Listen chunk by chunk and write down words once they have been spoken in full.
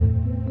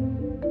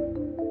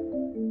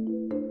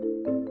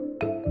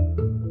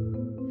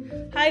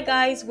Hi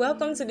guys,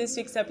 welcome to this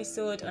week's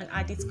episode on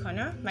Addit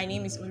Corner. My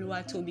name is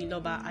Oluwatobi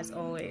Loba as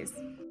always.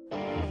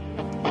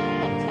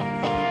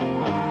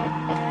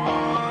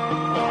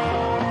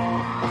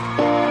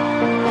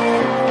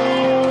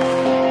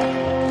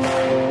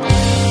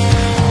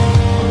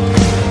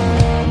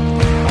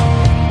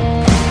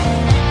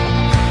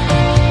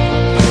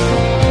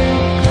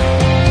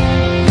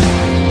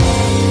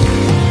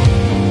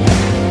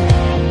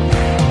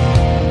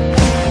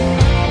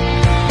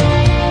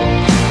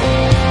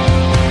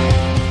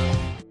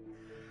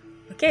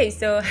 Okay,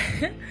 so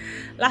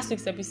last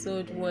week's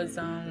episode was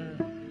a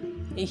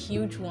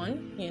huge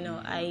one.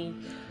 I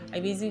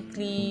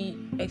basically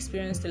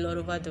experienced a lot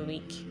over the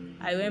week.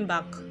 I went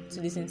back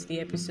to listen to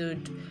the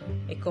episode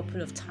a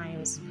couple of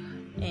times,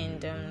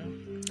 and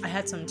I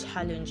had some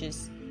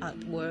challenges at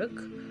work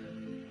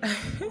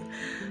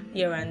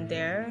here and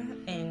there,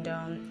 and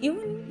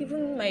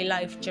even my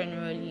life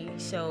generally.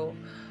 So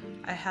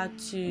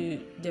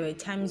there were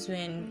times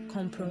when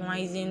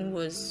compromising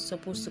was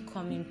supposed to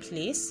come in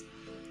place.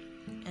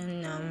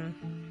 And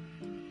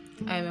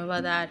I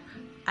remember that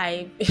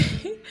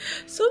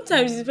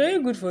sometimes it's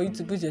very good for you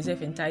to put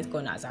yourself in tight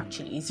corners.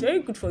 Actually, it's very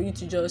good for you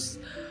to just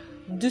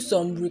do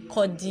some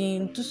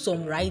recording, do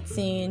some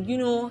writing,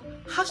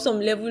 have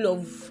some level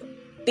of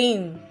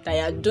thing that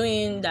you're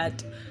doing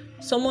that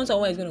someone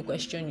somewhere is going to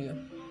question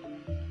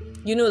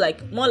you.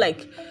 More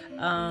like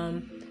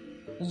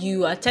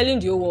you are telling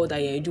the whole world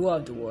that you're a doer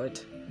of the word.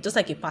 Just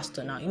like a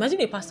pastor now.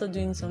 Imagine a pastor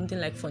doing something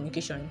like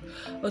fornication.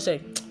 Oh,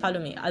 sorry,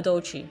 pardon me,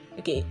 adultery.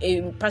 Okay,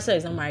 a pastor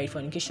is not married,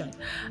 fornication.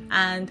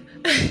 And,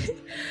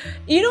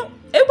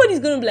 everybody's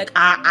going to be like,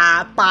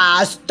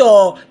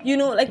 pastor.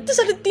 These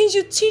are the things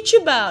you teach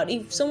about.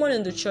 If someone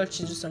in the church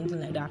do something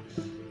like that,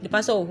 the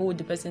pastor will hold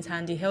the person's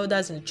hand. The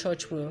elders in the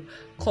church will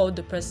call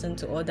the person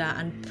to order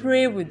and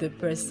pray with the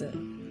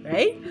person,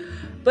 right?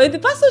 But if the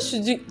pastor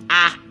should do,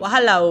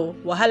 wahala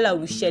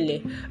will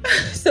shele.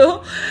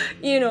 So,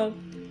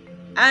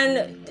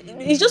 and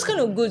it's just kind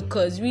of good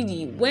because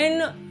really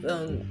when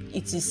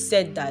it is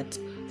said that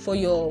for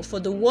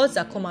the words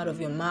that come out of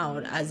your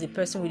mouth as a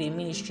person with a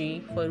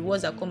ministry, for the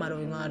words that come out of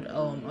your mouth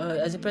or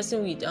as a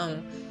person with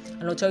an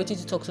authority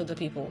to talk to other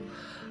people,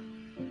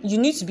 you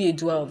need to be a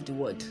doer of the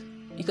word.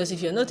 Because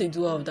if you're not a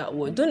doer of that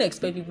word, don't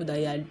expect people that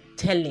you are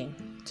telling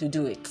to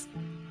do it.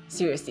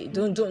 Seriously,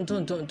 don't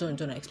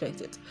expect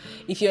it.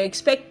 If you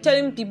expect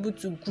telling people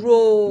to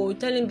grow,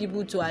 telling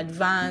people to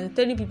advance,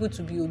 telling people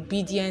to be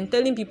obedient,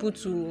 telling people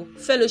to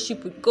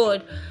fellowship with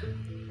God,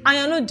 and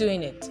you're not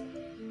doing it,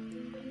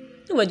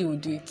 nobody will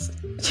do it.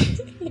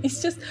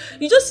 It's just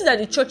you just see that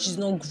the church is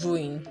not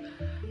growing,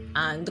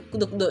 and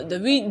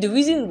the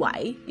reason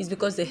why is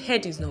because the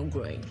head is not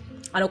growing,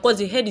 and of course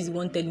the head is the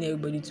one telling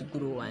everybody to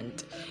grow.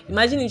 And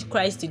imagine if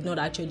Christ did not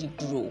actually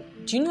grow.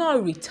 Do you know how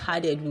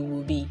retarded we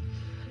will be?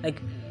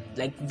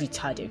 Like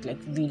retarded, like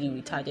really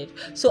retarded.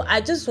 So I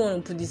just want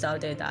to put this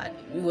out there that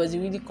it was a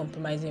really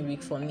compromising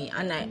week for me,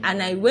 and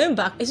I went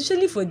back,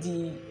 especially for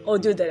the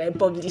audio that I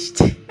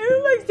published. I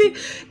remember saying,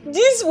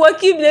 this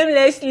working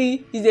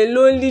blamelessly is a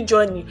lonely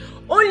journey.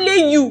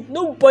 Only you,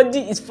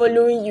 nobody is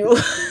following you.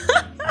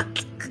 I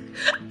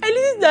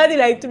listened to it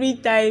like 3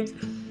 times.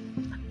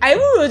 I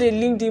even wrote a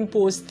LinkedIn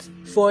post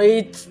for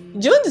it.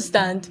 Do you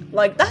understand?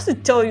 Like, that's to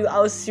tell you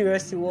how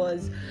serious it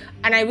was.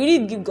 And I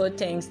really give God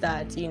thanks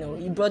that, He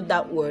brought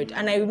that word.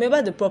 And I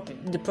remember the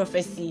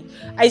prophecy.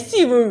 I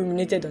still even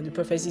ruminated on the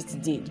prophecy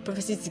today. The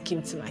prophecy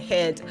came to my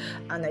head,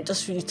 and I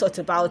just really thought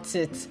about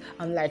it.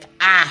 I'm like,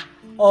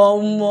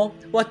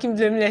 working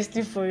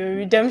blamelessly for your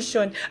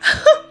redemption.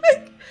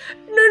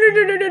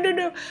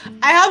 No.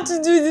 I have to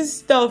do this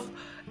stuff.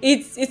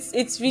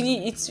 It's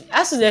really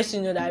has to let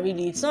you know that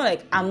really it's not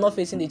like I'm not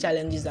facing the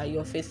challenges that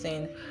you're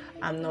facing.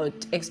 I'm not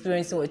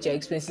experiencing what you're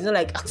experiencing. It's not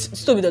like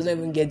Stoby doesn't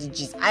even get the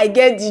gist. I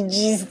get the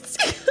gist.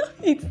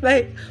 It's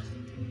like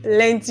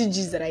plenty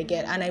gist that I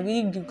get, and I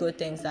really give God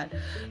thanks that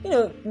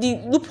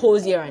the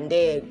loopholes here and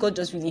there, God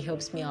just really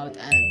helps me out,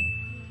 and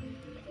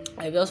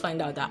I just find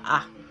out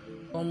that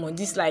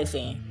this life,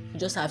 you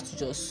just have to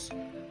just.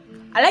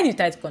 I like the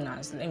tight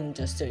corners. Let me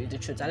just tell you the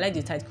truth. I like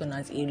the tight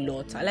corners a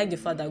lot. I like the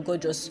fact that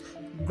God just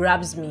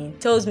grabs me,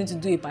 tells me to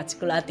do a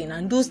particular thing,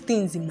 and those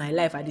things in my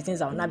life are the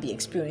things I will not be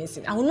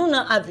experiencing. I will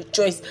not have a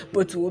choice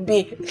but to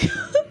obey. I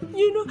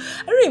don't know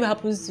if it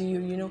happens to you.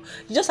 You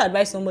just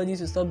advise somebody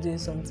to stop doing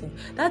something.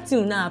 That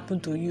thing will not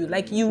happen to you.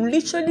 Like, you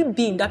literally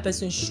be in that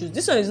person's shoes.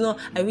 This one is not.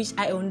 I wish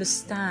I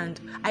understand.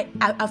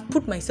 I've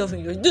put myself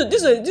in your.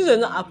 This one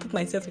not. I put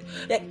myself in.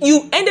 Like,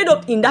 you ended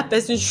up in that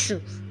person's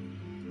shoe.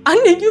 And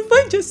then you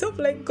find yourself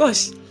like,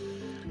 gosh,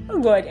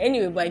 oh God.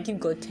 Anyway, but I give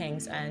God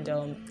thanks, and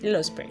let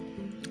us pray.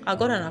 Our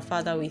God and our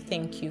Father, we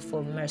thank you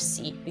for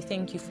mercy. We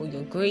thank you for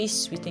your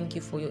grace. We thank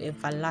you for your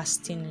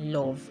everlasting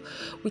love.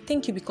 We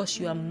thank you because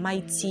you are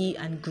mighty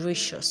and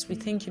gracious. We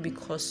thank you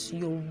because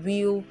your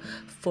will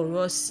for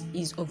us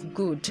is of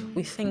good.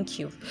 We thank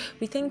you.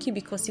 We thank you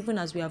because even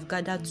as we have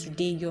gathered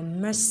today, your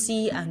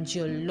mercy and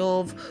your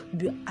love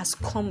has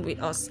come with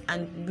us,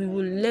 and we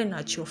will learn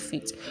at your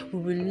feet. We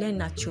will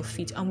learn at your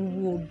feet, and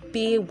we will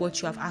obey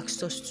what you have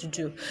asked us to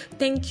do.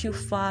 Thank you,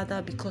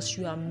 Father, because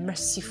you are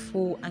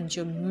merciful and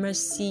your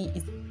mercy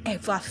is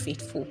ever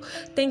faithful.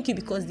 Thank you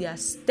because they are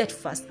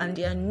steadfast and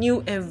they are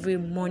new every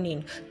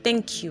morning.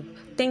 Thank you.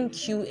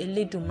 Thank you,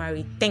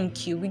 Eledumare.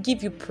 Thank you. We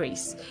give you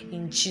praise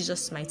in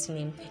Jesus' mighty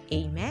name.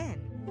 Amen.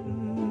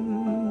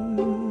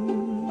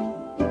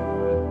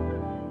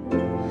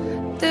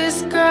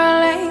 This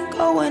girl ain't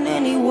going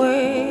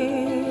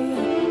anywhere.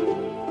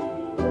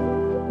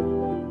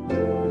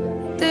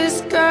 This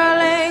girl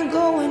ain't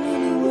going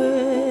anywhere.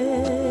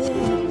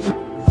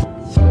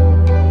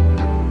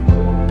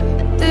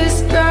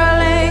 This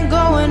girl ain't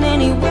going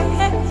anywhere.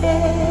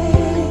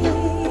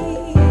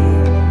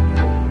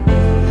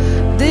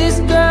 This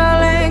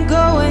girl ain't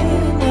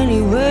going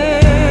anywhere.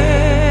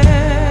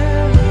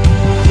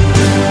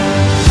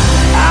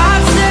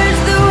 I've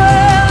searched the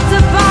world to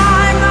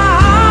find my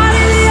heart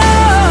is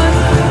yours.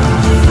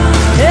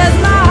 Yes,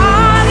 my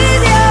heart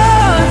is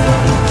yours.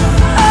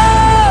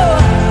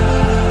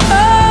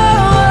 Oh,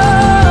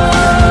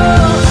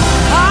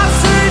 I've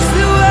searched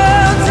the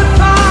world to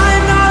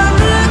find all I'm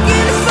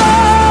looking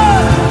for.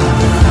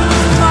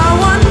 I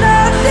want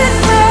nothing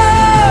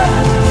more.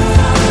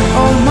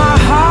 Oh, my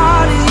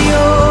heart is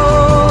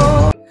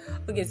yours.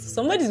 Okay, so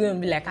somebody's going to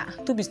be like,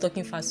 Toby's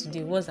talking fast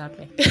today. What's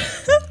happening?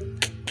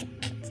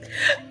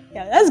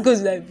 Yeah, that's good.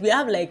 Like, we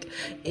have like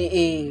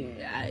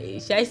a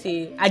should I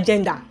say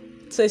agenda.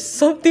 So it's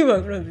something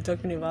we're going to be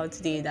talking about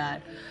today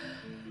that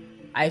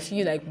I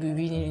feel like we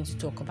really need to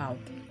talk about,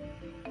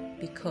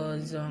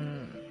 because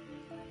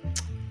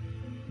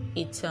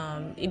it's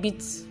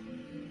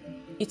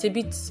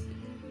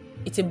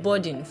a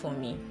burden for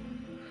me.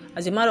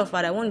 As a matter of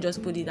fact, I want to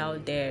just put it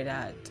out there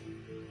that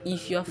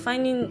if you're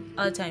finding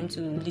a time to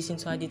listen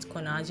to Hadith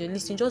Corner, as you're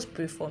listening, just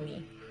pray for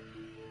me.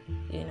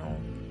 You know,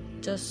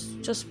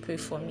 just pray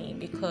for me,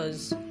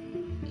 because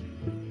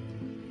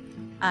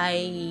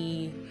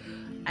I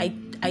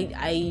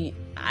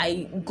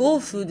go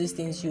through these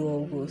things you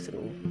all go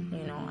through,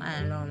 you know,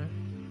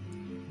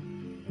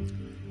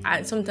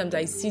 and sometimes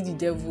I see the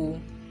devil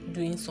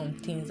doing some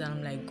things and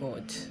I'm like,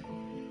 God,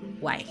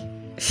 why?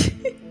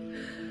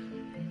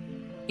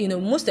 You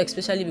know, most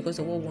especially because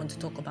of what we want to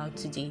talk about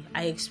today.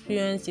 I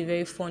experienced a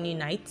very funny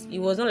night. It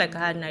was not like I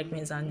had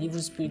nightmares and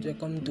evil spirits were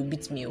coming to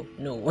beat me up.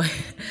 No.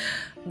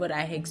 But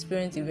I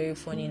experienced a very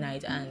funny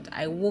night, and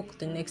I woke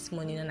the next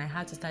morning and I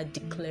had to start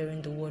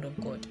declaring the word of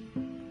God.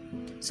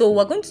 So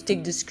we're going to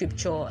take the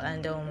scripture,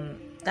 and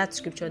that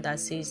scripture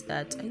that says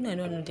that, I don't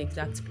know the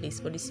exact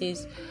place, but it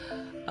says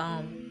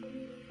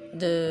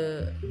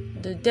the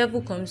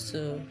devil comes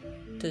to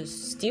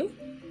steal,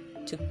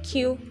 to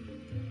kill,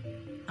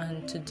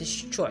 and to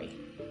destroy,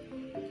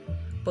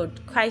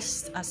 but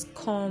Christ has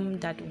come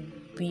that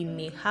we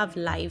may have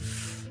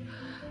life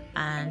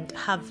and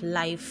have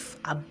life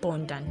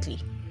abundantly.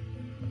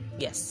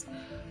 Yes,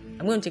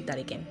 I'm going to take that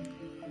again.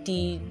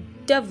 The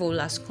devil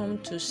has come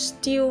to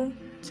steal,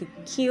 to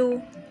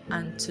kill,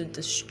 and to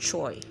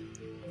destroy,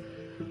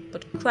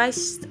 but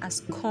Christ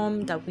has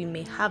come that we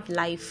may have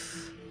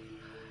life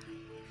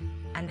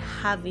and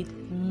have it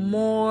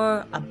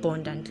more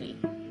abundantly.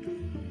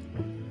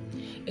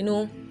 You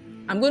know,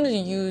 I'm going to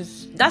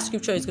use that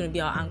scripture is going to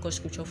be our anchor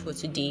scripture for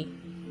today,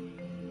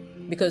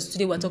 because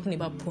today we're talking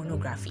about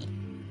pornography.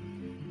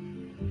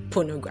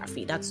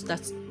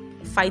 That's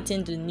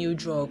fighting the new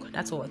drug.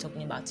 That's what we're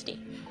talking about today.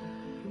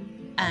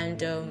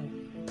 And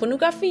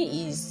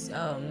pornography is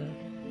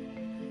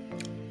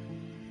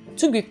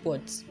two Greek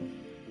words.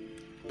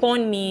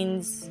 Porn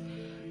means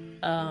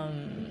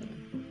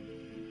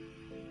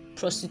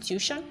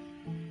prostitution,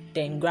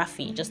 then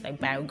graphy, just like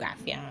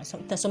biography,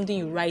 something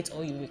you write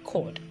or you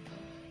record.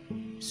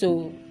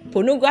 So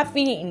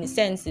pornography, in a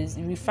sense, is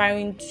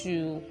referring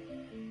to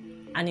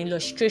an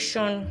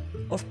illustration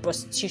of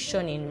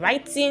prostitution in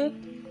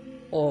writing,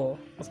 or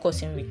of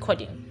course in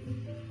recording.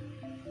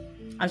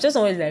 I'm just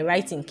always like,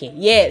 writing, okay?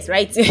 Yes,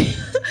 writing.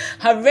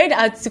 I've read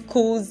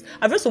articles.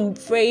 I've read some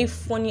very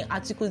funny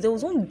articles. There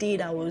was one day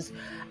that I was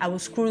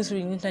scrolling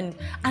through the internet,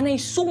 and I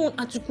saw one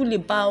article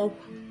about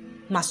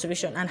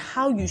masturbation and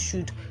how you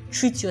should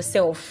treat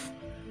yourself.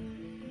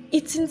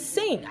 It's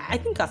insane. I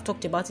think I've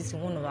talked about it in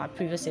one of our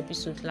previous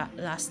episodes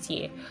last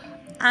year,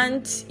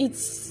 and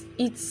it's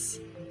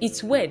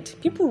weird.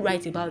 People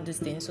write about these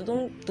things, so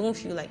don't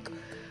feel like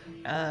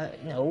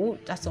no,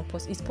 that's not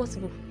possible. It's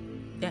possible.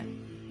 Yeah.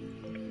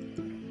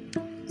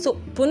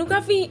 So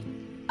pornography,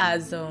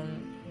 as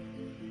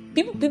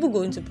people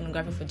go into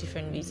pornography for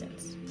different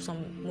reasons.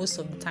 Most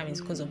of the time it's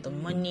because of the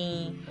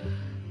money,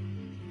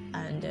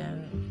 and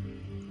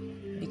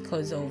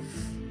because of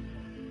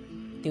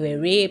they were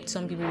raped.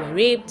 Some people were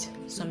raped.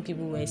 Some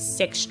people were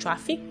sex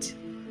trafficked.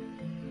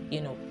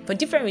 for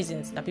different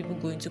reasons that people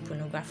go into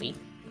pornography.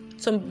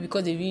 Some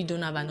because they really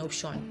don't have an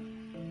option,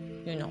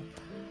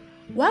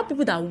 While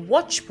people that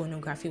watch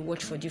pornography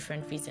watch for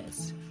different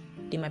reasons.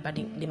 They might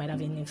have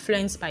been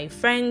influenced by a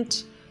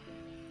friend,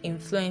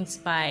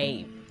 influenced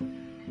by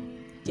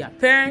their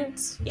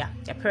parents. Yeah,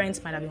 their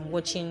parents might have been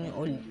watching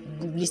or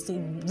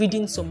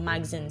reading some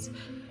magazines.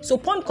 So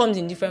porn comes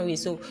in different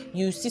ways. So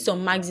you see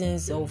some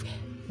magazines of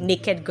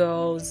naked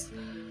girls.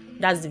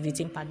 That's the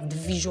written part. The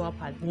visual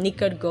part.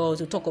 Naked girls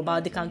they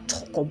can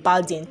talk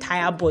about the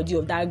entire body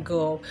of that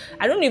girl.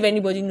 I don't know if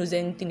anybody knows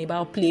anything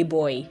about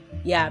Playboy.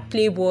 Yeah,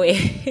 Playboy.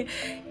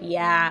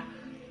 Yeah,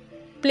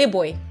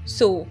 Playboy.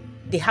 So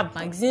they have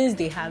magazines,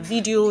 they have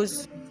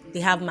videos,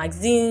 they have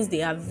magazines, they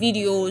have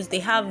videos, they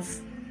have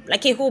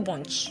like a whole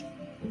bunch.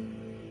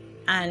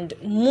 And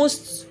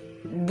most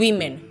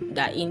women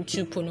that are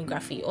into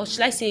pornography, or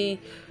should I say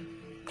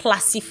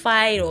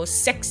classified or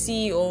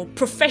sexy or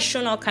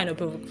professional kind of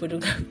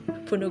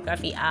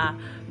pornography, are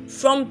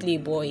from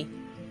Playboy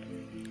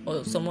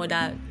or some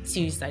other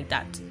series like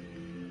that.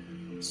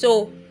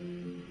 So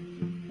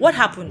what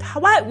happened?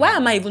 Why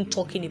am I even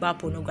talking about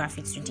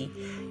pornography today?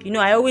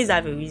 I always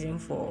have a reason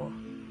for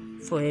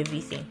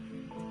everything.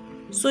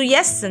 So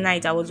yesterday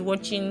night I was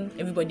watching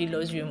Everybody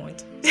Loves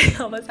Raymond.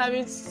 I was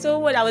having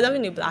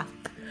a blast.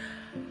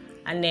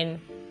 And then,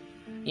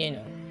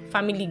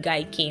 Family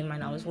Guy came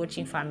and I was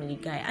watching Family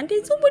Guy. And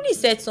then somebody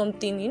said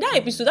something in that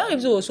episode. That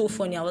episode was so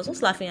funny. I was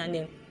just laughing. And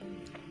then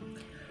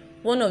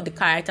one of the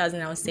characters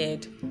now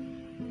said,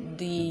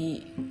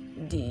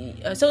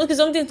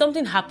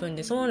 something happened.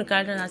 And someone of the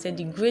characters now said,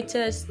 the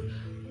greatest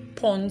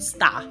porn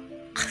star.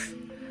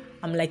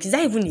 I'm like, is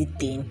that even a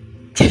thing?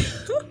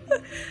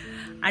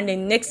 And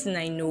then next thing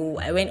I know,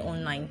 I went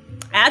online.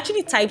 I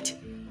actually typed,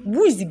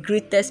 who is the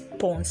greatest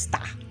porn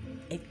star?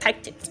 I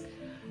typed it.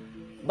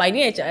 But I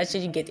didn't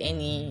actually get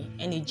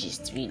any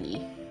gist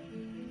really.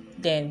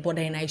 But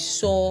then I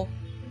saw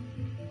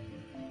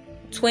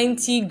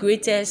 20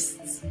 great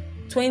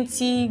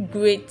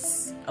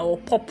or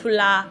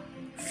popular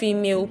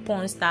female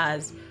porn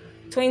stars,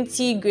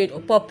 20 great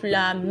or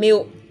popular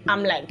male.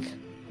 I'm like,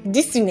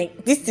 this thing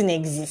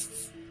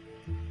exists.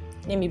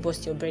 Let me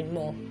bust your brain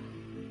more.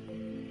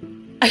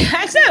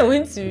 Actually, I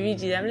went to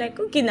read it. I'm like,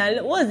 okay,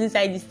 now what's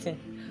inside this thing?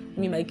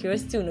 My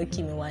curiosity will not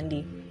kill me one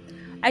day.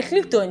 I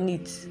clicked on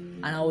it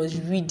and I was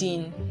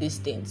reading these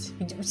things.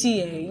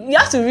 See, you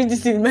have to read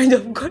this in the mind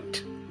of God.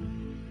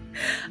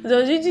 As I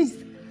was reading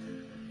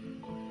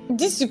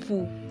these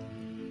people,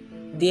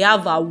 they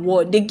have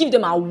award. They give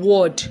them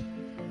award,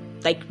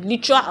 like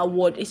literal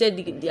award. He said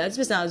this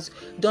person has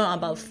done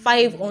about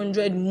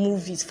 500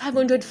 movies,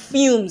 500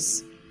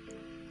 films.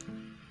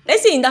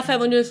 Let's say in that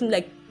 500 films,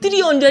 like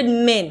 300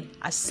 men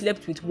have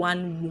slept with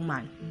one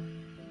woman.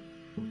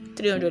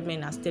 300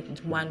 men have slept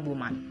with one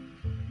woman.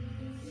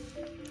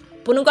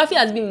 Pornography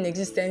has been in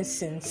existence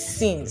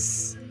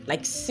since.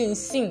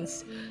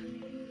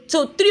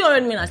 So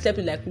 300 men have slept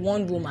with like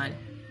one woman.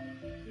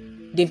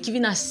 They've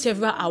given her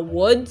several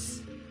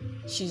awards.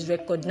 She's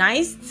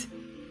recognized.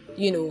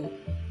 So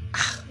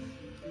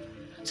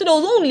there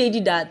was one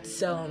lady that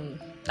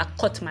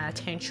caught my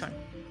attention.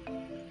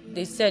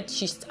 They said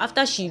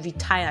after she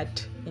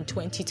retired in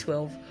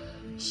 2012,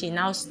 she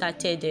now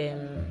started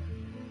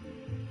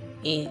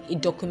a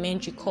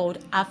documentary called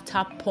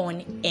After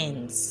Porn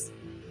Ends.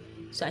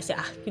 So I said,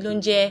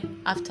 Pilonje,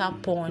 After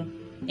Porn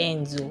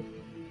Ends.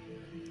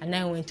 And then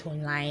I went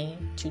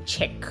online to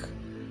check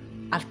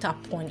After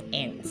Porn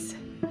Ends.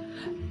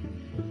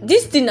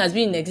 This thing has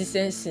been in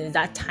existence since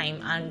that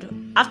time,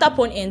 and After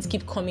Porn Ends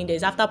keep coming.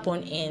 There's After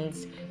Porn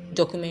Ends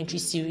documentary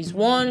series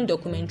 1,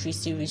 documentary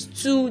series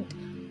 2,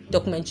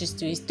 documentary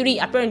series 3.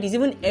 Apparently it's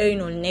even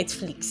airing on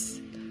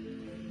Netflix.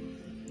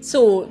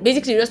 So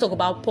basically, just talk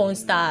about porn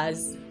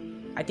stars.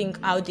 I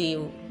think how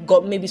they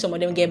got, maybe some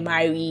of them get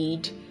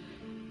married.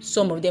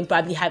 Some of them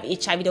probably have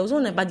HIV. There was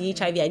one about the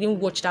HIV. I didn't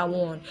watch that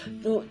one.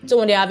 Some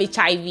of them have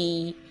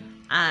HIV.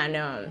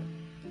 And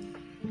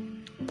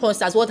porn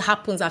stars, what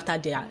happens after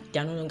they are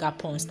no longer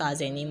porn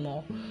stars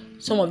anymore?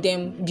 Some of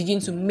them begin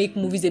to make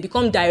movies. They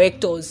become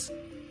directors.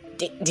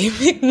 They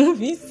make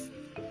movies.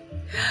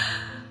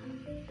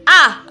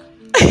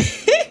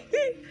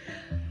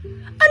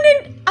 And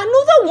then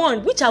another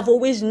one, which I've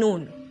always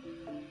known,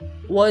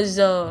 was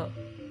the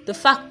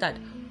fact that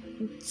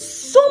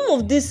some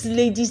of these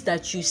ladies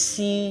that you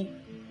see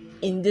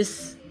in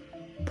this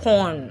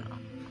porn,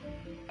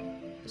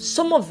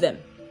 some of them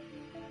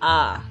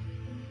are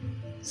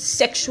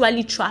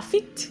sexually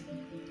trafficked.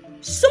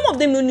 Some of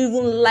them don't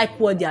even like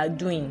what they are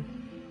doing.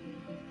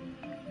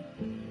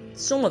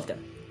 Some of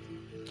them.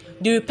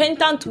 The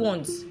repentant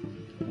ones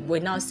were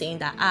now saying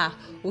that,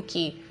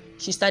 okay,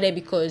 she started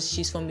because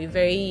she's from a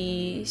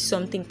very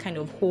something kind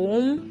of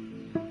home,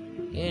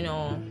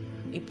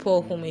 a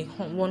poor home,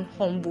 one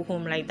humble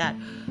home like that.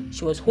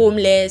 She was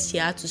homeless. She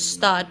had to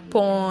start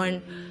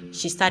porn.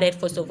 She started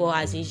first of all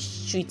as a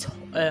street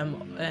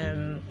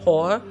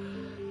whore.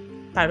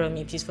 Pardon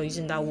me, please, for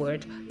using that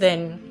word.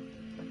 Then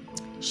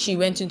she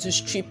went into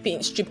strip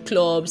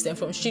clubs. Then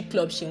from strip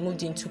clubs, she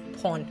moved into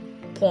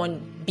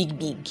porn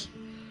big.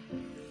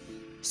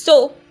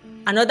 So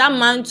another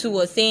man too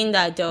was saying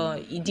that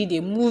he did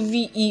a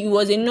movie. He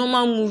was a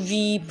normal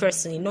movie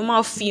person, a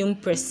normal film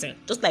person,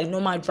 just like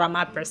normal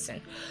drama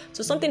person.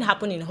 So something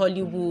happened in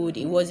Hollywood.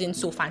 It wasn't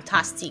so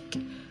fantastic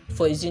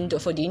for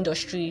the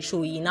industry.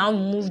 So he now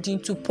moved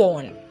into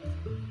porn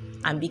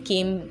and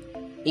became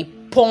a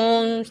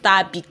porn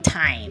star big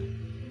time.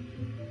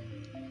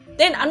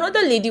 Then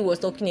another lady was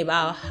talking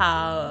about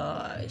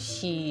how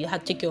she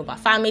had to take care of her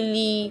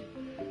family,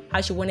 how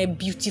she wanted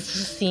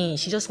beautiful things.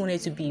 She just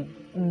wanted to be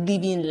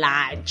living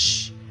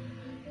large,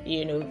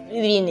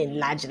 living a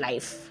large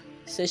life.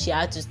 So she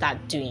had to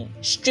start doing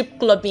strip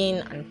clubbing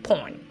and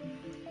porn.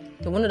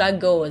 The one of that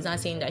girl was not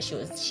saying that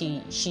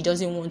she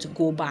doesn't want to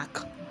go back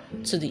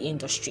to the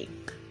industry.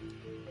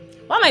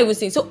 What am I even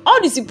saying? So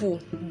all these people,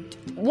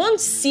 one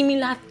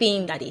similar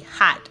thing that they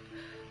had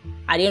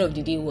at the end of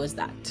the day was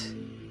that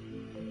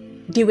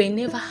they were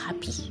never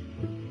happy.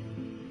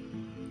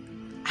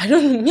 I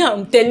don't know.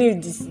 I'm telling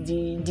you this,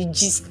 the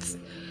gist.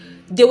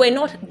 They were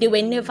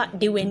never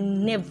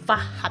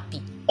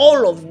happy.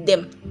 All of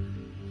them.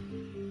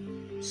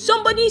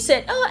 Somebody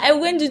said, "Oh, I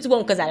went into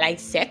one because I like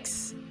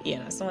sex."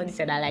 Somebody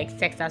said, "I like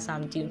sex, that's why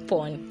I'm doing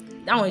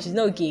porn." That one, she's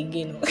not okay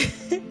again.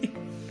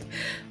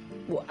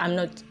 Well,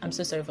 I'm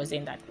so sorry for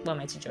saying that. What am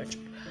I to judge?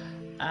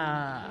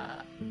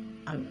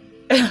 I'm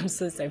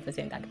so sorry for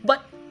saying that.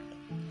 But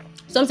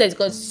some said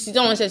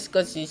someone says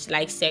because she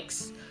likes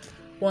sex.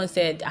 One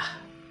said,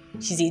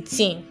 she's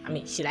 18. I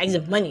mean, she likes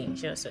the money.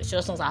 She just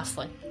wants to have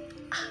fun.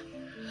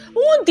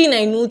 One thing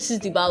I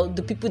noticed about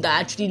the people that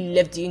actually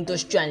left the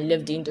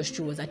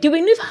industry was that they were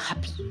never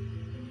happy.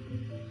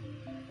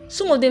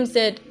 Some of them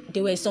said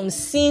there were some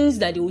sins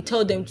that they would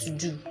tell them to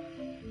do,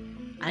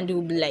 and they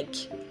would be like,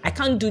 "I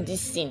can't do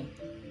this sin."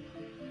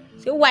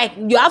 So why?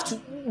 There was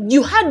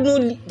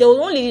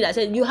one lady that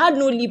said you had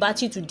no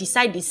liberty to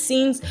decide the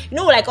scenes.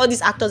 Like all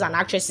these actors and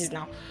actresses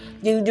now,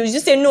 they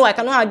just say, "No, I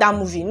cannot have that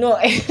movie." No.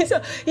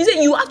 So he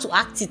said you have to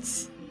act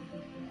it.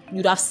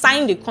 You'd have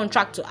signed a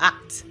contract to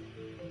act.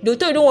 They'll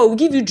tell you, "Don't worry, we'll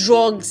give you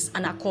drugs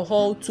and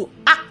alcohol to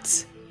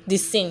act the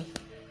scene."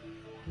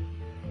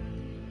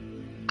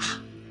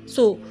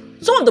 So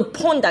some of the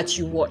porn that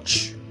you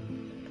watch,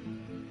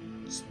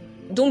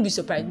 don't be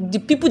surprised. The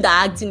people that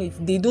are acting it,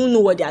 they don't know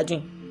what they are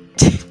doing.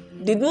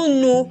 They don't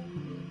know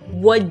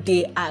what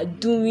they are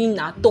doing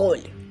at all.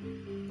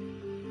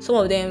 Some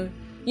of them,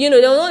 there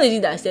was one lady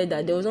that said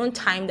that there was one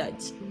time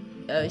that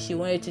she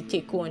wanted to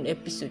take one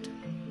episode.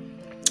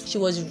 She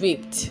was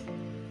raped.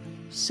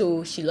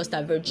 So she lost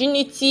her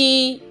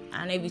virginity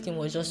and everything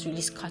was just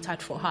really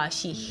scattered for her.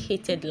 She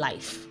hated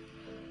life.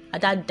 Her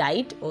dad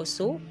died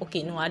also.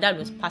 Okay, no, her dad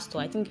was passed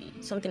away. I think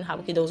something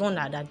happened. Okay, there was one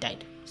that her dad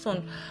died.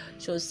 So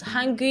she was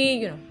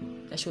hungry,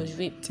 that she was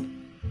raped.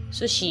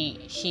 So she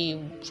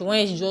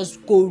wanted to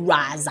just go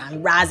raz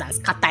and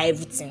scatter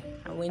everything.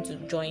 I went to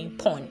join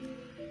porn.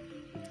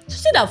 So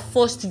see that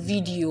first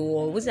video,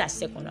 or was it that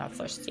second or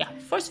first? Yeah,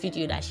 first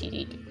video that she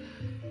did.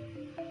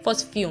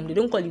 First film. They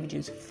don't call it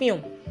videos.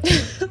 Film.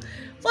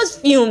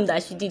 First film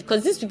that she did.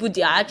 Because these people,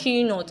 they are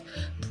actually not.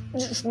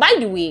 By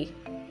the way,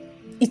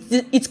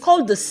 it's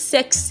called the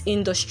sex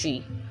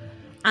industry.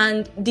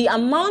 And the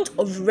amount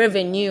of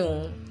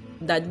revenue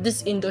that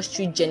this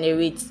industry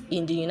generates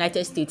in the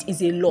United States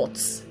is a lot.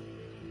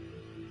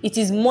 It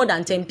is more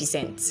than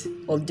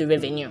 10% of the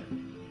revenue.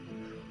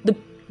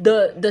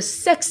 The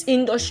sex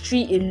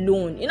industry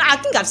alone, I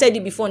think I've said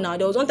it before now.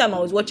 There was one time I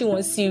was watching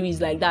one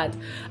series like that,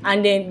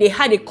 and then they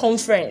had a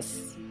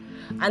conference,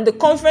 and the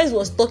conference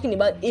was talking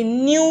about a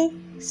new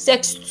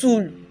sex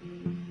tool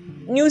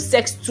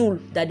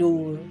that they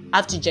will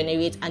have to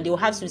generate, and they will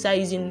have to start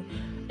using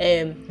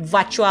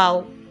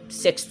virtual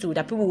sex tool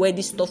that people wear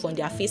this stuff on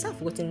their face. I've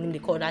forgotten the name they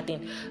call that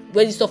thing.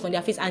 Wear this stuff on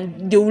their face,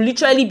 and they will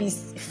literally be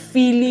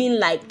feeling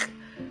like,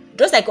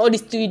 just like all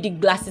these 3D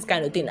glasses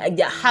kind of thing, like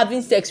they're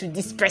having sex with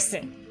this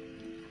person.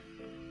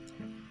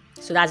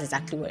 So that's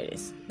exactly what it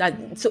is.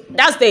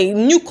 That's the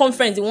new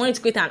conference. They wanted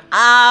to create an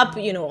app,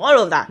 all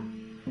of that.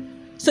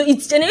 So it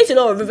generates a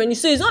lot of revenue.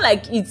 So it's not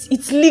like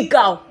it's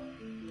legal.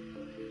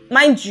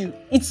 Mind you,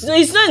 it's not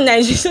in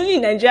Nigeria. It's only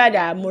in Nigeria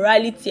that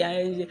morality,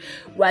 and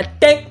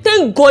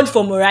thank God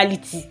for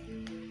morality.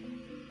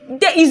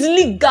 There is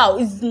legal.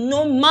 It's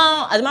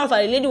normal. As a matter of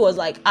fact, the lady was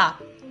like,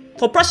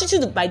 for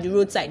prostitutes by the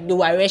roadside, they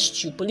will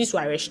arrest you. Police will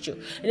arrest you.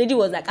 The lady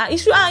was like,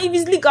 if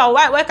it's legal,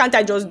 why can't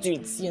I just do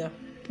it?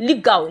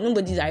 Legal,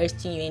 nobody's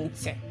arresting you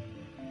anything.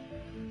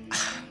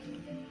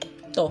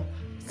 So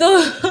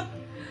I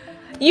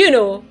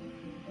didn't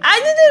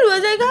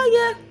was like,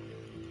 yeah.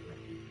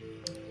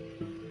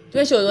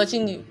 When she was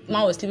watching, the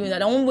man was sleeping with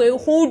that one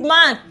old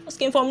man just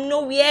came from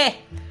nowhere.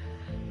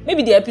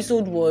 Maybe the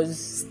episode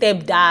was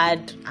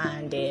stepdad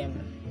and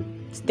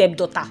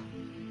stepdaughter.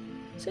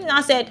 So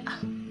I said,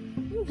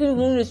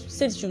 people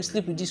said she would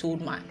sleep with this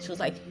old man. She was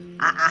like,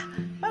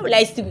 why would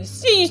I sleep with you?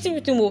 See, you sleep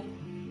with him.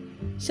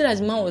 So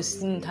as man was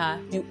seeing her,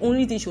 the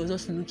only thing she was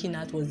just looking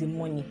at was the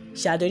money.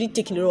 She had already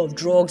taken a lot of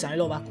drugs and a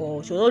lot of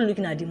alcohol. She was all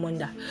looking at the money.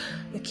 That,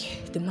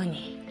 okay, the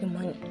money.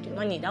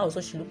 That was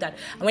what she looked at.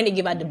 And when they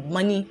gave her the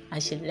money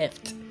and she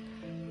left,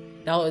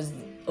 that was,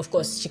 of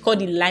course, she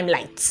called it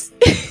limelight.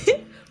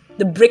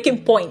 The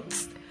breaking point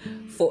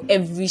for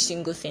every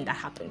single thing that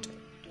happened.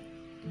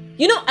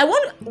 You know,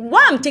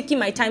 why I'm taking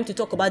my time to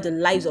talk about the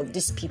lives of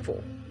these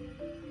people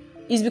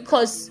is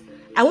because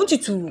I want you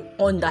to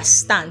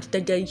understand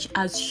that they're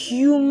as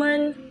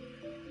human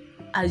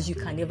as you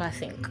can ever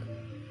think.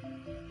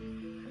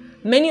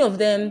 Many of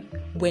them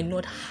were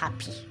not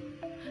happy.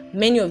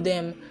 Many of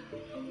them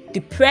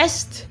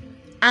depressed,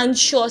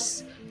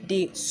 anxious.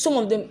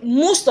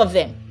 Most of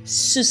them,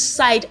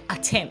 suicide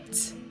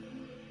attempts.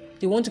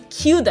 They want to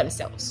kill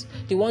themselves.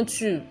 They want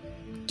to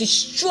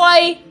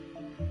destroy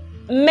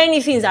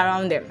many things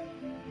around them.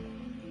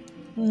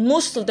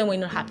 Most of them were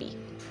not happy.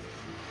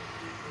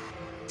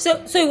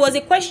 So it was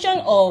a question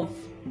of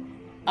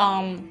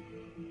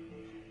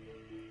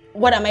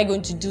what am I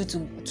going to do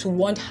to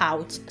want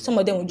out? Some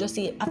of them would just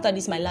say, after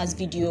this my last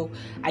video,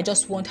 I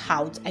just want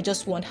out. I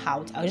just want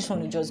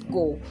to just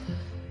go.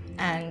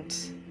 And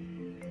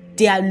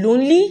they are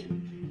lonely.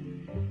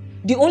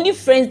 The only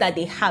friends that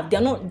they have,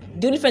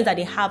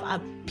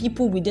 are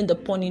people within the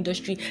porn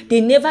industry. They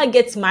never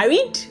get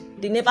married.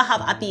 They never have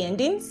happy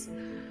endings.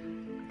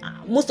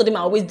 Most of them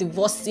are always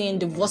divorcing.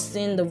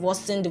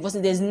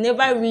 There's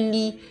never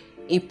really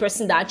a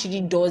person that actually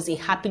does a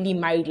happily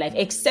married life,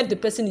 except the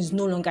person is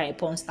no longer a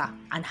porn star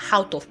and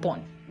out of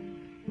porn.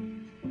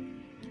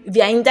 If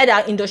you are in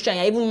that industry and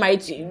you're even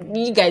married to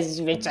you guys,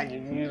 eventually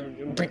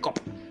break up.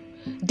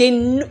 They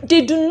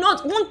do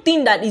not. One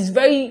thing that is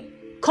very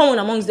common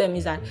amongst them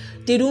is that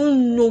they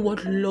don't know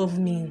what love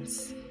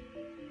means.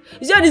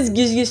 You see all this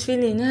gish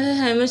feeling,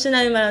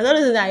 emotional imbalance, all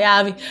this that you're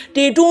having.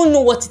 They don't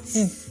know what it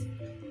is.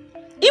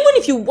 Even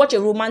if you watch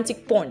a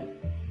romantic porn,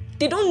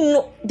 they don't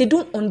know. They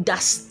don't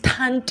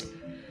understand.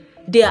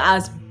 They are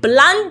as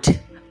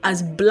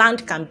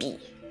bland can be.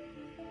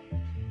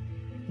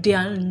 They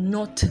are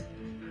not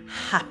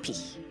happy.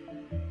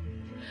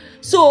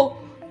 So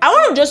I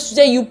want to just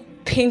say you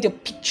paint a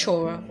picture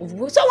of.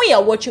 So when you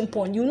are watching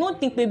porn, you don't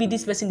think maybe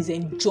this person is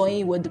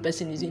enjoying what the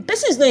person is doing.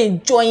 Person is not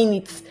enjoying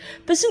it.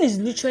 Person is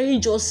literally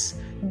just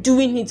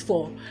doing it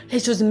for,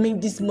 let's just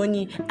make this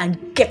money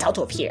and get out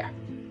of here.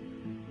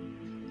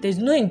 There's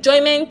no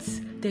enjoyment.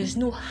 There's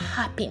no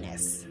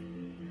happiness.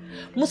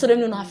 Most of them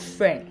don't have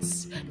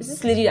friends. There's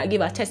this lady that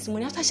gave her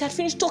testimony after she had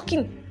finished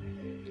talking.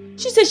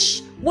 She said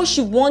what she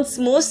wants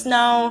most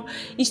now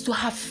is to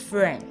have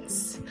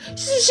friends.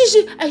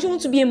 I don't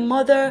want to be a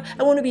mother.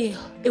 I want to be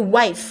a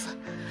wife.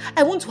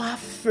 I want to have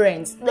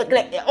friends.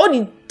 Like all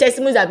the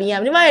testimonies I've been hearing,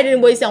 I've never heard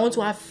anybody say I want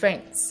to have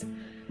friends.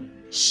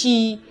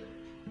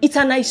 It's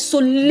an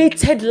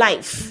isolated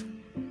life.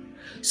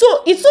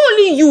 So it's not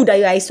only you that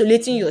you're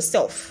isolating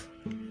yourself.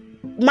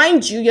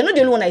 Mind you, you're not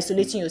the only one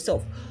isolating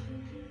yourself.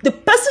 The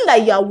person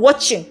that you are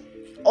watching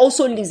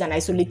also lives an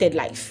isolated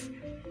life.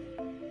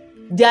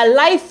 Their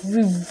life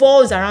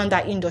revolves around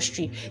that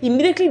industry.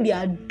 Immediately they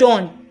are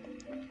done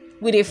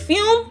with a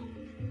film,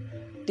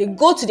 they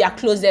go to their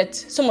closet.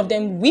 Some of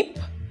them weep,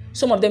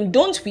 some of them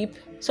don't weep,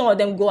 some of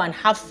them go and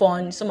have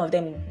fun, some of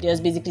them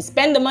just basically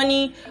spend the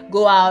money,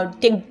 go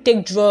out,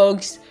 take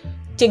drugs,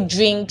 take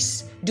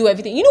drinks, do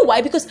everything. You know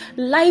why? Because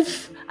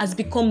life has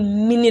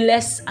become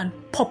meaningless and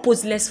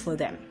purposeless for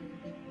them.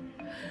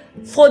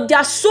 For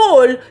their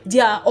soul, they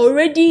are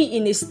already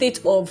in a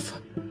state of,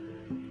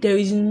 there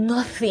is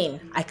nothing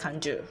I can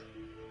do.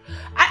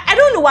 I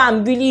don't know why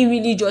I'm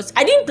really just,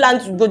 I didn't plan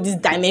to go this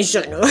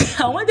dimension.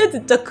 I wanted to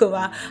talk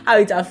about how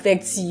it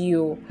affects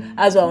you.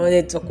 That's what I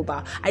wanted to talk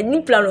about. I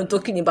didn't plan on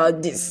talking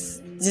about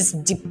this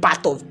deep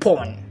part of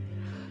porn.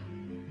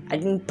 I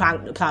didn't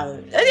plan.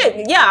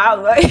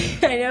 Yeah,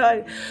 I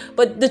know.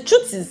 But the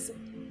truth is,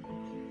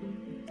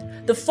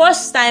 the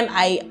first time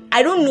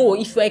I don't know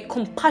if you're a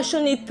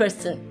compassionate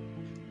person.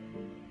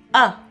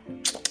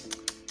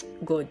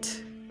 God.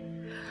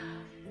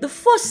 The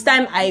first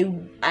time I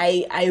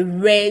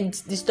read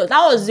this stuff,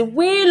 that was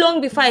way long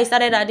before I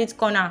started at this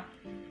corner.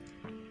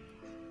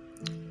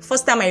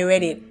 First time I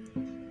read it,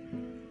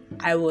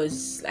 I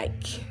was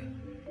like,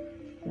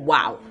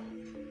 wow.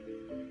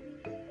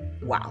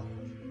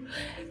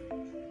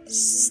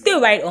 Stay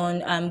right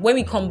on. When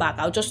we come back,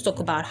 I'll just talk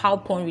about how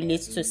porn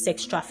relates to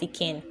sex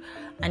trafficking,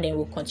 and then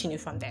we'll continue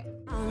from there.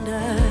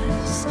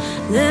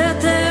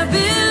 Let there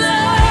be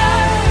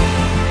light.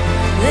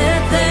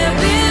 Let there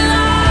be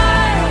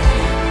light.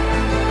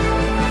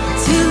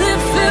 Till it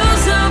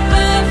fills up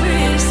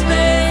every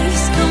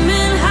space. Come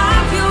and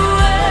have your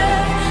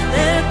way.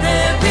 Let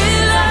there be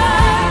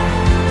light.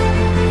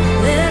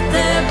 Let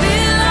there be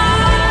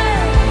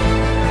light.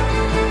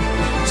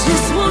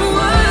 Just one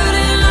word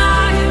and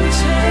life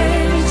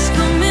change.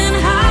 Come and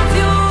have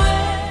your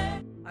way.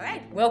 All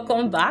right,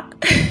 welcome back.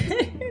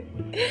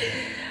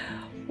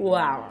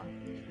 Wow.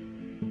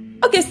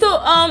 Okay, so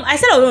I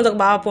said I was going to talk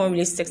about how porn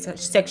relates to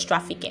sex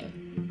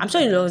trafficking, I'm sure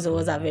a lot of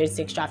us are very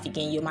sex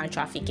trafficking, human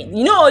trafficking.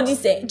 You know all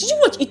this? Did you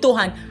watch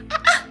Itohan?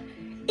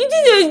 It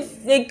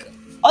is like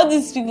all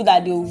these people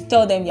that they will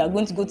tell them you are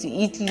going to go to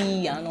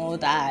Italy and all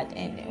that,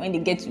 and when they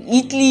get to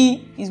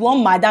Italy, it's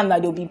one madam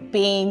that they'll be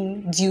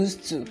paying dues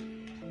to.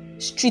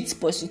 Street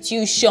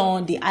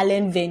prostitution, the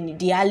Allen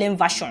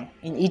version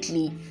in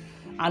Italy,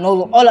 and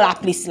all other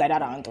places like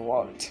that around the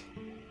world.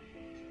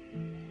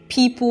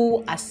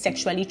 People are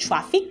sexually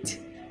trafficked.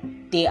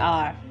 They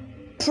are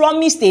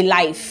promised a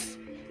life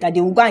that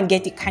they will go and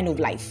get a kind of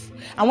life.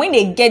 And when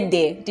they get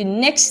there, the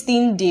next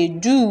thing they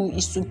do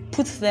is to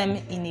put them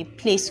in a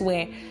place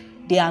where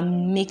they are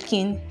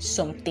making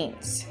some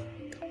things.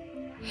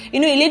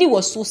 You know, a lady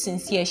was so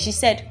sincere. She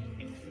said,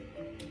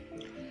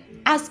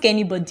 ask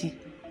anybody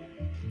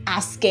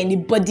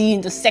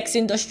in the sex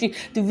industry.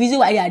 The reason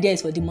why they are there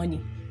is for the money.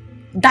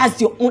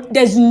 That's your own.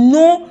 There's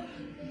no.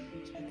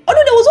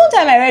 Although there was one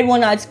time I read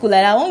one article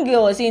like that, one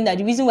girl was saying that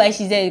the reason why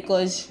she's there is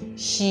because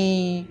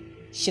she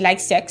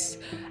likes sex,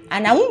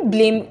 and I won't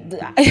blame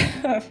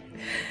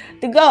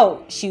the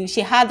girl. She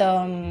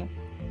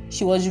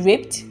was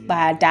raped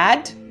by her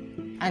dad,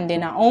 and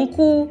then her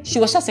uncle. She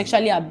was just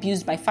sexually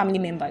abused by family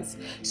members,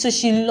 so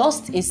she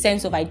lost a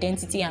sense of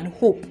identity and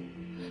hope.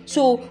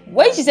 So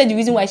when she said the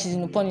reason why she's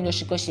in the porn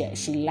industry because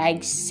she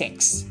likes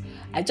sex,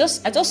 I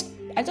just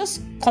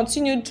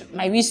continued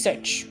my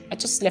research. I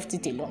just left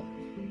it alone.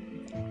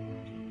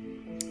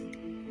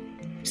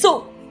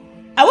 So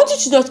I want you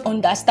to just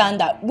understand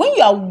that when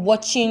you are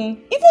watching,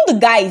 even the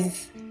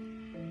guys,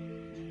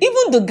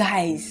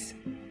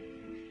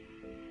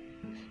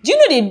 do you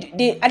know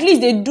they at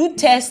least they do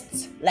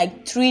tests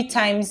like 3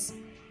 times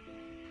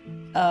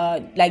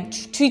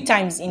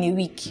in a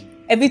week.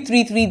 Every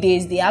 3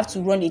 days, they have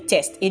to run a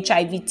test,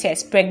 HIV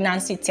test,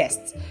 pregnancy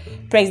test,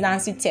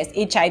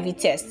 HIV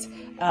test,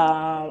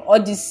 all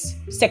these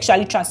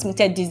sexually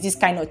transmitted disease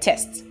kind of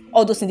tests.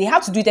 All those things, they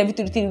have to do it every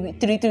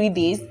 3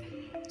 days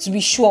to be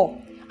sure.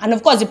 And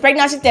of course, the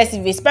pregnancy test,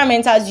 if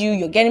experimentals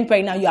you're getting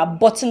pregnant, you are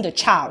aborting the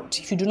child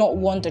if you do not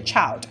want the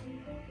child.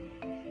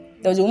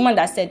 There was a woman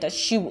that said that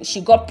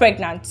she got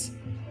pregnant,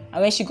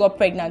 and when she got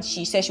pregnant,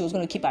 she said she was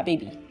going to keep her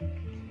baby.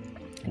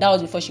 That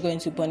was before she got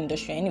into the porn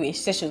industry. Anyway, she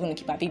said she was going to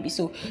keep her baby.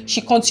 So she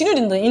continued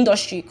in the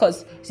industry,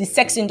 the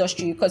sex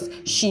industry, because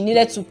she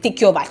needed to take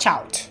care of her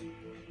child.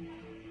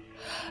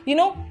 You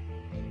know,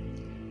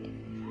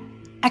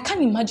 I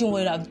can't imagine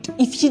what it would have done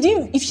if she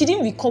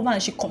didn't recover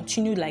and she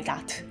continued like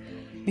that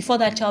before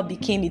that child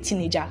became a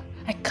teenager.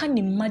 I can't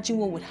imagine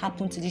what would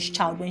happen to this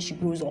child when she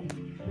grows up.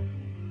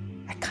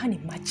 I can't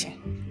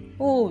imagine.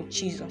 Oh,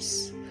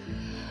 Jesus.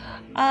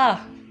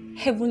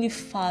 Heavenly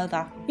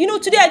Father. You know,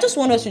 today I just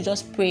want us to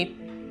just pray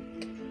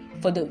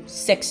for the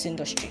sex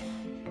industry.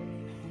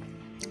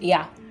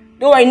 Yeah.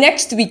 Don't worry,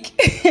 next week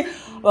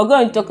we're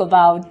going to talk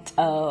about,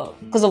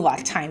 because of our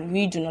time,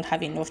 we do not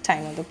have enough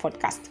time on the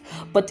podcast.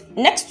 But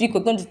next week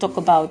we're going to talk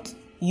about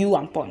you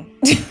and porn.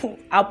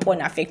 How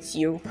porn affects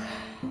you.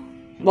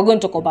 We're going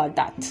to talk about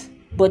that.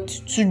 But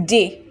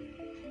today,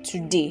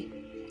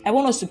 I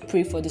want us to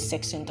pray for the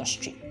sex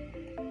industry.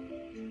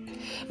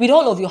 With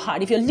all of your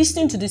heart, if you're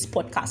listening to this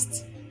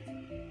podcast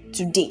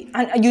today,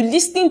 and you're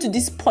listening to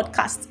this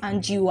podcast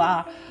and you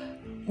are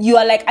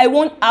like, I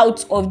want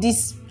out of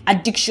this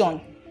addiction.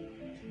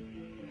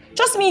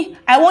 Trust me,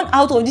 I want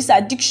out of this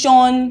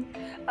addiction.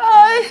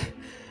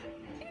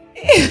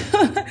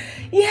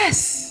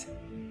 Yes.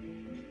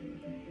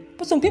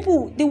 But some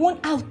people, they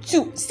want out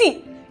too.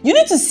 See, you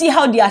need to see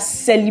how they are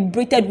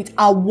celebrated with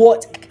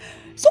awards.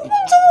 Some people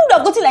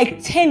have gotten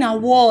like 10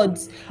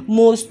 awards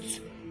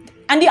most.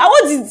 And the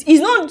awards is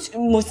not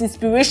most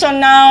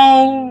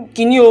inspirational,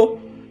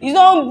 it's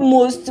not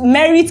most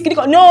merit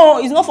critical. No,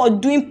 it's not for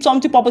doing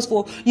something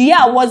purposeful. You hear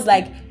awards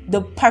like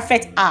the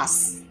perfect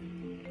ass,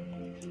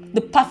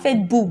 the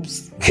perfect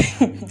boobs,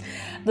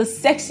 the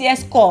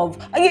sexiest curve.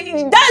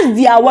 That's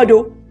the award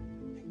though.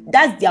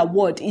 That's the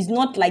award. It's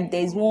not like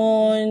there's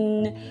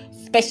one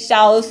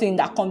special thing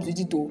that comes with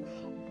it though.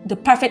 The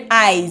perfect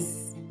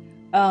eyes,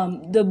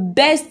 the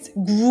best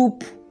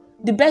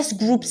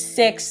group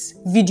sex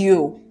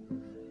video.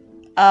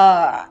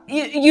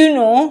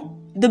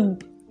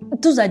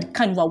 Those are the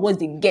kind of awards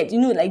they get.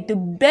 Like the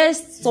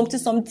best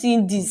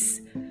something this.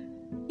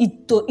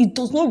 It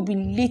does not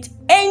relate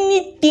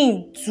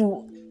anything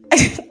to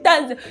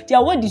that's the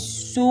award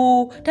that's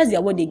the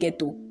award they get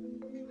though.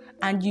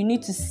 And you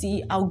need to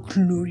see how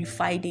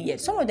glorified they get.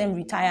 Some of them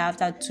retire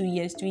after 2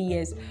 years, 3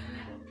 years,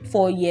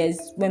 4 years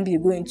when they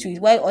go into it.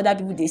 While other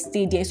people, they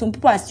stay there. Some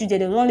people are still there.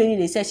 There was one lady,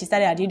 they said she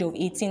started at the age of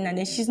 18 and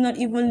then she's not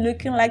even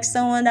looking like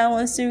someone that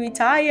wants to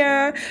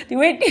retire. The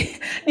way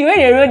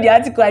they wrote the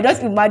article, I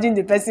just imagined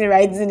the person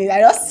writing it. I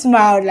just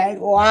smiled like,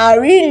 wow,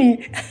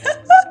 really?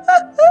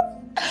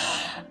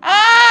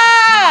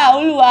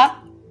 Oluwa.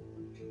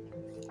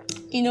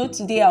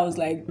 Today I was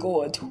like,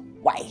 God,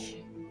 why?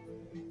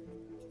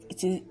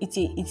 It's a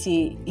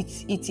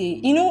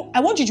I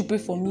want you to pray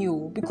for me,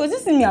 because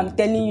this is me I'm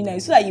telling you now,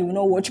 so that you will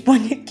not watch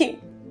porn again.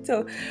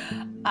 So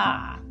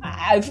I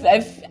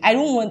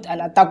don't want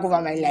an attack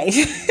over my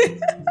life.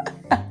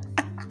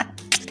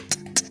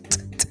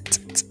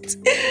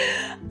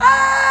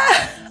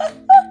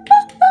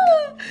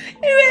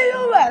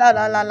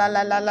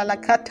 la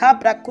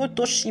katabra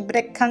koto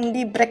shibre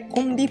kandi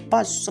brekundi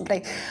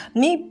pasubre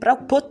ni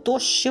brapoto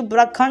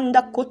shibra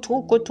kanda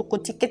koto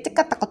koti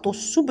ketekata koto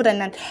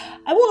subrenan.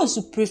 I want us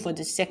to pray for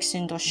the sex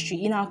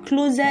industry in our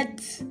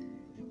closet.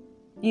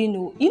 You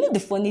know the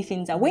funny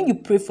things that when you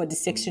pray for the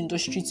sex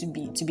industry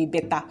to be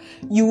better,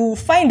 you will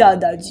find out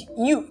that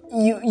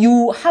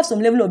you have some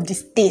level of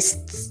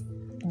distaste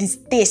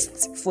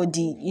for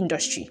the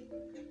industry.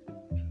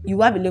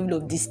 You have a level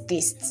of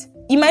distaste.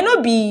 It might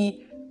not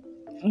be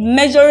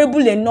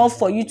measurable enough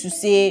for you to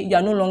say you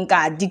are no longer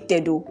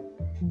addicted,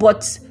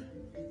 but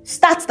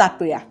start that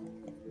prayer.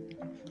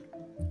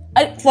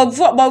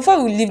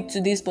 Before we leave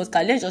today's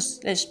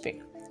podcast, let's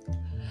pray.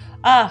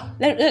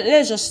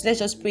 Let's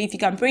just pray. If you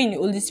can pray in the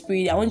Holy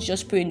Spirit, I want you to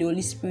just pray in the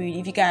Holy Spirit.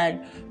 If you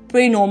can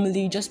pray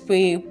normally, just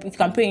pray. If you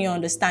can pray in your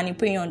understanding,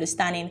 pray in your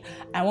understanding.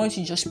 I want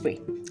you to just pray.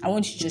 Father,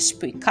 we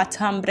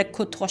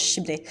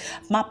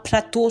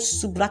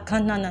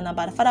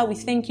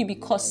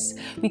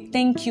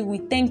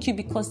thank you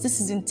because this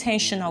is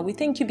intentional. We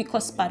thank you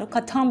because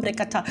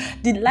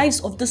the lives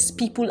of these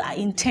people are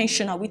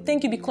intentional. We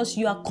thank you because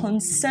you are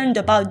concerned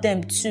about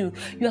them too.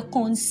 You are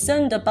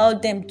concerned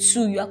about them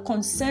too. You are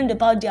concerned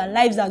about their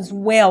lives as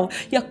well.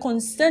 You are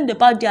concerned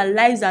about their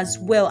lives as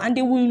well, and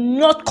they will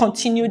not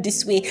continue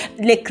this way. As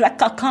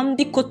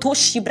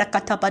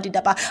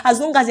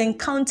long as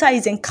encounter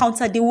is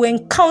encounter, they will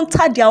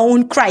encounter their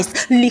own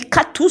Christ. They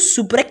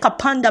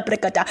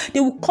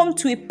will come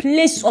to a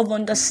place of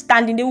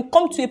understanding. They will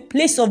come to a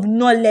place of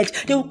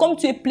knowledge. They will come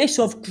to a place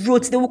of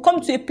growth. They will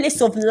come to a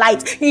place of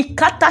light. The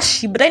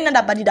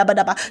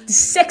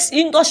sex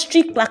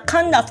industry,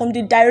 from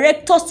the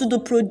directors to the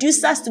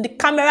producers to the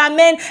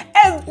cameramen,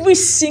 every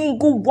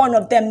single one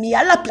of them.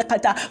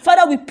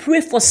 Father, we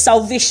pray for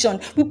salvation.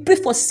 We pray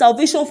for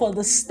salvation for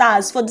the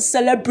stars, for the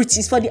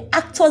celebrities, for the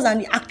actors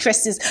and the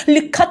actresses.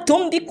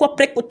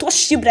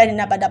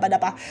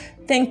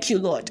 Thank you,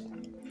 Lord.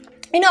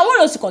 I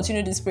want us to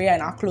continue this prayer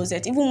in our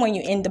closet. Even when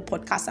you end the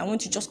podcast, I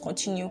want you to just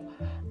continue.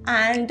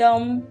 And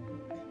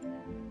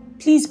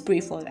please pray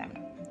for them.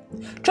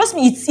 Trust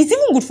me, it's even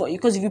good for you,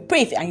 because if you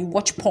pray and you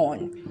watch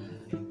porn,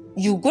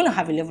 you're going to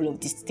have a level of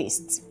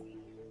distaste.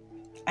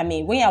 I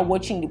mean, when you're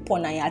watching the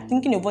porn and you're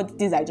thinking about the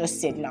things I just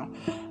said now,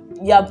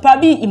 you're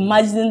probably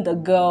imagining the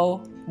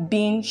girl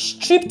being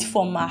stripped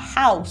from her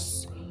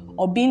house,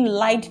 or being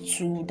lied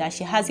to that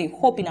she has a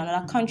hope in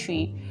another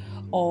country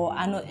or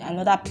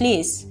another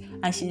place,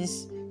 and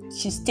she's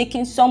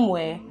taken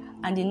somewhere,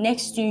 and the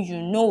next thing you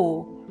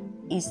know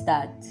is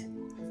that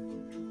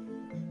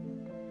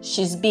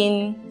she's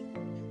been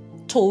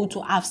told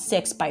to have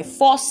sex by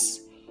force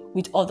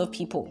with other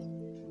people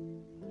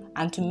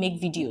and to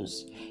make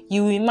videos.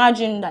 You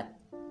imagine that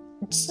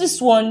this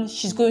one,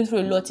 she's going through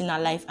a lot in her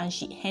life, and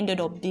she ended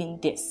up doing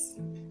this.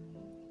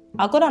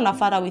 Our God and our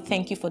Father, we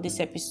thank you for this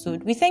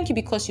episode. We thank you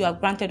because you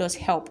have granted us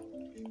help.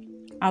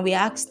 And we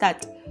ask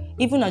that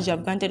even as you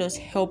have granted us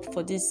help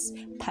for this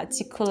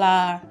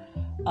particular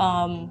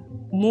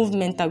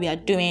movement that we are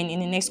doing in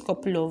the next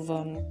couple of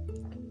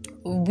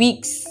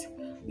weeks,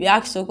 we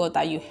ask, oh God,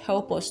 that you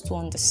help us to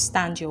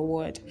understand your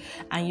word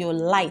and your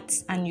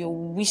light and your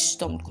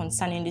wisdom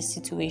concerning this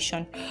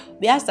situation.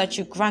 We ask that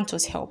you grant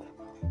us help.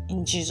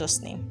 In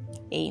Jesus' name,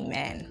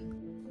 amen.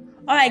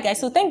 Alright guys,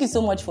 so thank you so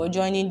much for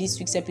joining this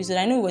week's episode.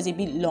 I know it was a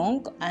bit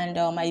long, and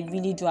I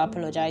really do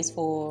apologize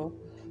for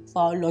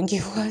how long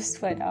it was.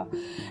 But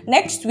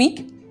next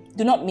week,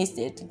 do not miss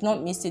it.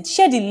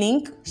 Share the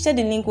link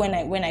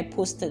when I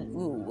posted.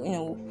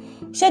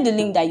 Share the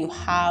link that you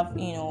have,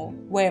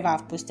 wherever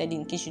I've posted,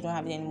 in case you don't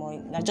have it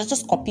anymore. Now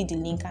just copy the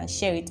link and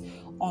share it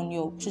on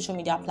your social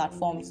media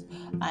platforms,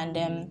 and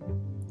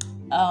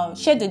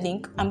share the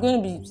link. I'm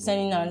going to be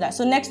sending on that.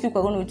 So next week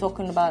we're going to be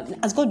talking about,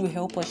 as God will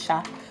help us,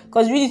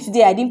 because really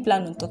today I didn't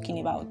plan on talking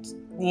about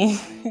the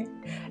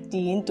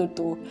in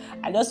total.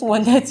 I just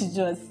wanted to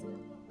just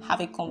have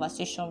a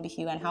conversation with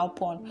you and how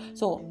porn.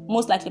 So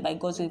most likely by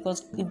God's will,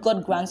 because if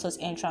God grants us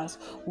entrance,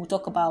 we'll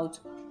talk about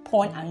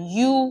porn and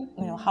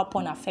how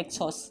porn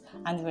affects us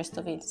and the rest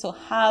of it. So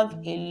have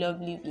a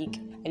lovely week.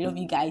 I love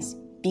you guys.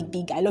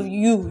 Big. I love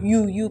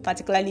you,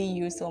 particularly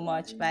you so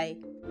much. Bye.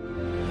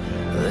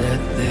 Let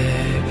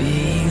there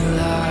be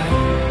light.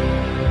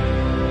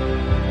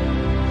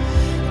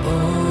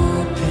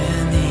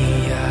 Open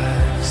the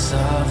eyes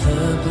of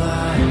the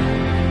blind.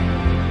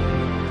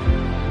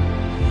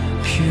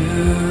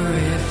 Pure